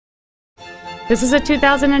This is a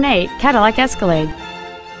 2008 Cadillac Escalade.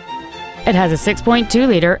 It has a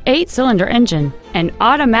 6.2-liter 8-cylinder engine, an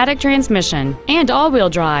automatic transmission, and all-wheel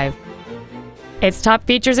drive. Its top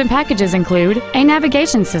features and packages include a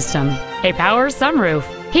navigation system, a power sunroof,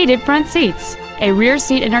 heated front seats, a rear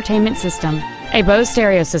seat entertainment system, a Bose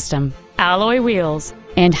stereo system, alloy wheels,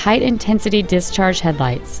 and high-intensity discharge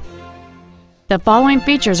headlights. The following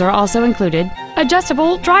features are also included: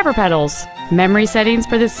 adjustable driver pedals, memory settings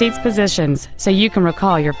for the seat's positions so you can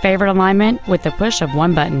recall your favorite alignment with the push of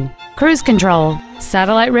one button, cruise control,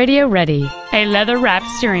 satellite radio ready, a leather-wrapped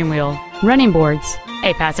steering wheel, running boards,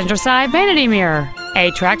 a passenger side vanity mirror,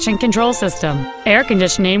 a traction control system, air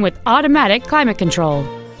conditioning with automatic climate control,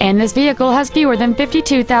 and this vehicle has fewer than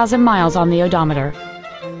 52,000 miles on the odometer.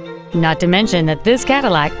 Not to mention that this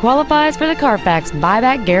Cadillac qualifies for the Carfax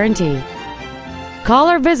buyback guarantee.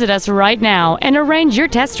 Call or visit us right now and arrange your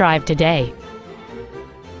test drive today.